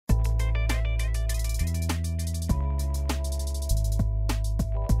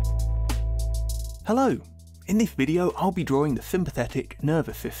Hello! In this video I'll be drawing the sympathetic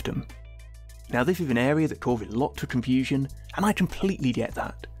nervous system. Now this is an area that causes lots of confusion, and I completely get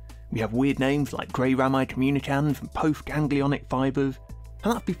that. We have weird names like grey rami communicans and post-ganglionic fibres,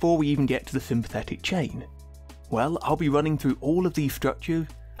 and that's before we even get to the sympathetic chain. Well, I'll be running through all of these structures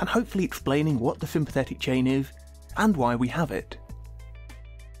and hopefully explaining what the sympathetic chain is and why we have it.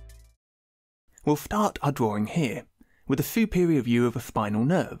 We'll start our drawing here, with a superior view of a spinal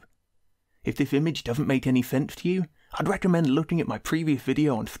nerve. If this image doesn't make any sense to you, I'd recommend looking at my previous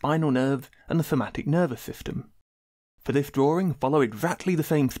video on spinal nerves and the somatic nervous system. For this drawing, follow exactly the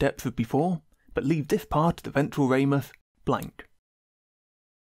same steps as before, but leave this part of the ventral ramus blank.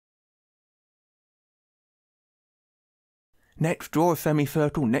 Next, draw a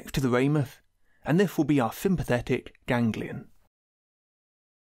semicircle next to the ramus, and this will be our sympathetic ganglion.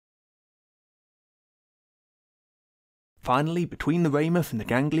 Finally, between the ramus and the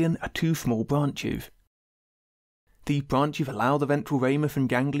ganglion are two small branches. These branches allow the ventral ramus and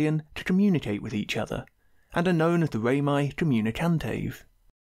ganglion to communicate with each other, and are known as the rami communicantes.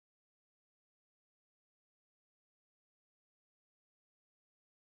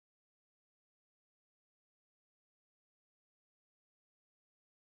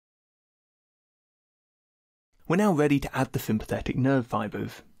 We're now ready to add the sympathetic nerve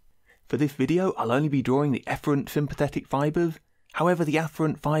fibres. For this video I'll only be drawing the efferent sympathetic fibres, however the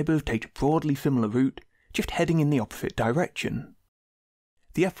afferent fibres take a broadly similar route, just heading in the opposite direction.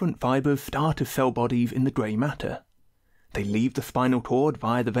 The efferent fibres start as cell bodies in the grey matter. They leave the spinal cord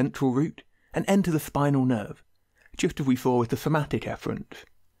via the ventral route and enter the spinal nerve, just as we saw with the somatic efferents.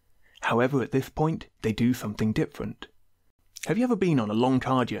 However, at this point they do something different. Have you ever been on a long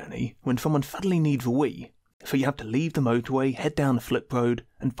car journey when someone suddenly needs a wee? So you have to leave the motorway, head down a slip road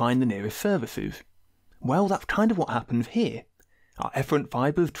and find the nearest services. Well, that's kind of what happens here. Our efferent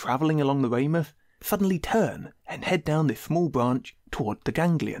fibres travelling along the ramus suddenly turn and head down this small branch towards the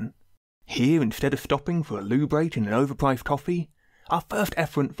ganglion. Here, instead of stopping for a loo break and an overpriced coffee, our first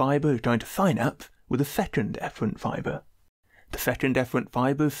efferent fibre is going to synapse with a second efferent fibre. The second efferent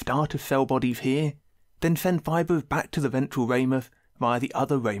fibres start as cell bodies here, then send fibres back to the ventral ramus via the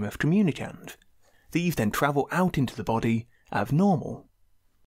other ramus communicans. These then travel out into the body as normal.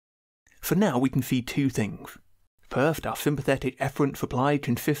 So now we can see two things. First, our sympathetic efferent supply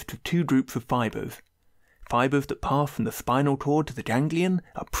consists of two groups of fibres. Fibres that pass from the spinal cord to the ganglion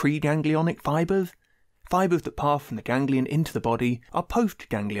are pre-ganglionic fibres. Fibres that pass from the ganglion into the body are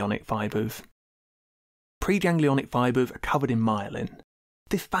post-ganglionic fibres. Pre-ganglionic fibres are covered in myelin.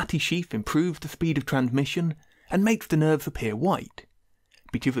 This fatty sheath improves the speed of transmission and makes the nerves appear white.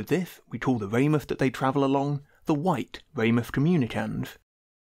 Because of this, we call the ramus that they travel along the white ramus communicans.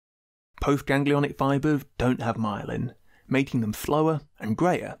 Post-ganglionic fibres don't have myelin, making them slower and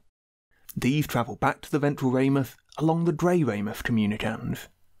greyer. These travel back to the ventral ramus along the grey ramus communicans.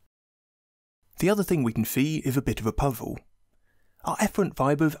 The other thing we can see is a bit of a puzzle. Our efferent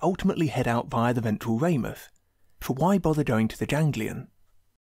fibres ultimately head out via the ventral ramus, so why bother going to the ganglion?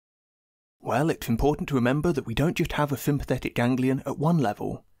 Well, it's important to remember that we don't just have a sympathetic ganglion at one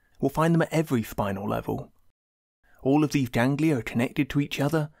level, we'll find them at every spinal level. All of these ganglia are connected to each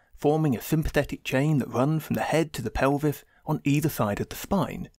other, forming a sympathetic chain that runs from the head to the pelvis on either side of the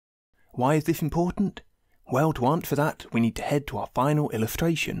spine. Why is this important? Well, to answer that, we need to head to our final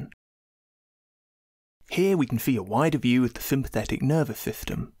illustration. Here we can see a wider view of the sympathetic nervous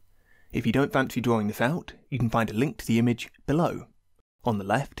system. If you don't fancy drawing this out, you can find a link to the image below. On the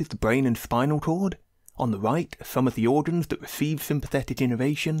left is the brain and spinal cord, on the right are some of the organs that receive sympathetic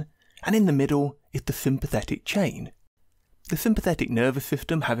innervation, and in the middle is the sympathetic chain. The sympathetic nervous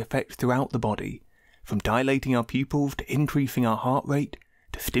system has effects throughout the body, from dilating our pupils to increasing our heart rate,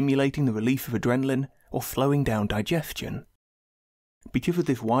 to stimulating the release of adrenaline or slowing down digestion. Because of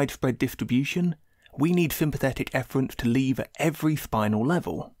this widespread distribution, we need sympathetic efferents to leave at every spinal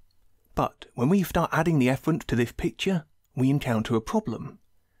level. But when we start adding the efferents to this picture, we encounter a problem.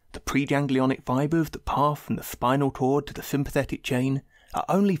 The pre-ganglionic fibres that pass from the spinal cord to the sympathetic chain are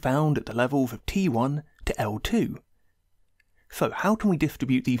only found at the levels of T1 to L2. So how can we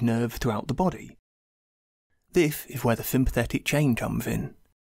distribute these nerves throughout the body? This is where the sympathetic chain comes in.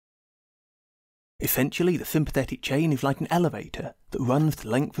 Essentially, the sympathetic chain is like an elevator that runs the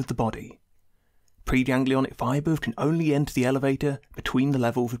length of the body. Pre-ganglionic fibres can only enter the elevator between the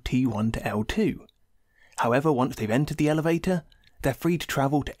levels of T1 to L2. However, once they've entered the elevator, they're free to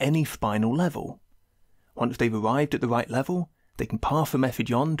travel to any spinal level. Once they've arrived at the right level, they can pass a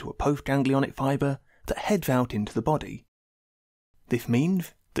message on to a post-ganglionic fibre that heads out into the body. This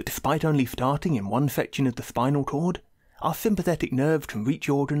means that despite only starting in one section of the spinal cord, our sympathetic nerves can reach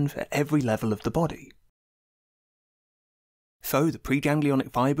organs at every level of the body. So the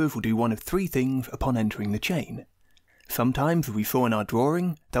pre-ganglionic fibres will do one of three things upon entering the chain. Sometimes, as we saw in our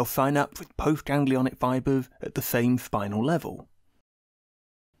drawing, they'll synapse with post-ganglionic fibres at the same spinal level.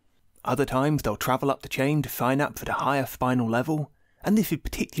 Other times they'll travel up the chain to synapse at a higher spinal level, and this is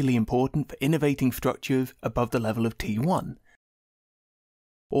particularly important for innervating structures above the level of T1.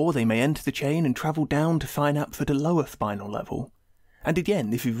 Or they may enter the chain and travel down to synapse at a lower spinal level, and again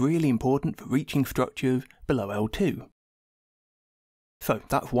this is really important for reaching structures below L2. So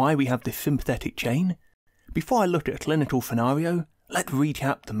that's why we have this sympathetic chain. Before I look at a clinical scenario, let's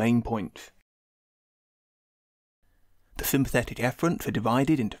recap the main points. The sympathetic efferents are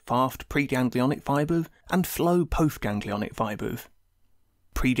divided into fast pre-ganglionic fibres and slow post-ganglionic fibres.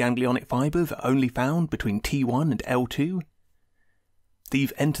 Pre-ganglionic fibres are only found between T1 and L2.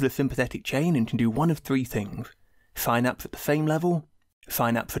 These enter the sympathetic chain and can do one of three things: synapse at the same level,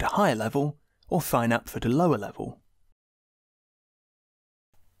 synapse at a higher level, or synapse at a lower level.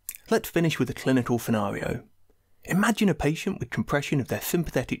 Let's finish with a clinical scenario. Imagine a patient with compression of their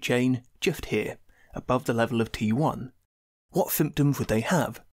sympathetic chain just here, above the level of T1. What symptoms would they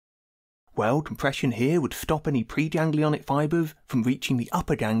have? Well, compression here would stop any pre-ganglionic fibres from reaching the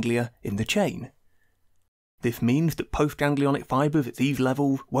upper ganglia in the chain. This means that post-ganglionic fibres at these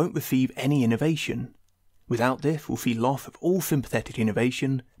levels won't receive any innervation. Without this, we'll see loss of all sympathetic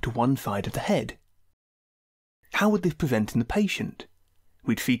innervation to one side of the head. How would this present in the patient?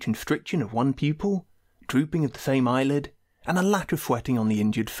 We'd see constriction of one pupil, drooping of the same eyelid, and a lack of sweating on the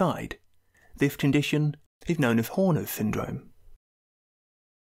injured side. This condition is known as Horner's syndrome.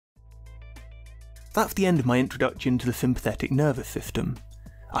 That's the end of my introduction to the sympathetic nervous system.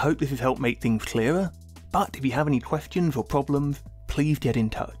 I hope this has helped make things clearer, but if you have any questions or problems, please get in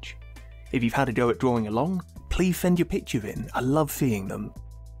touch. If you've had a go at drawing along, please send your pictures in, I love seeing them.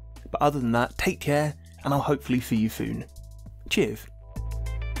 But other than that, take care, and I'll hopefully see you soon. Cheers!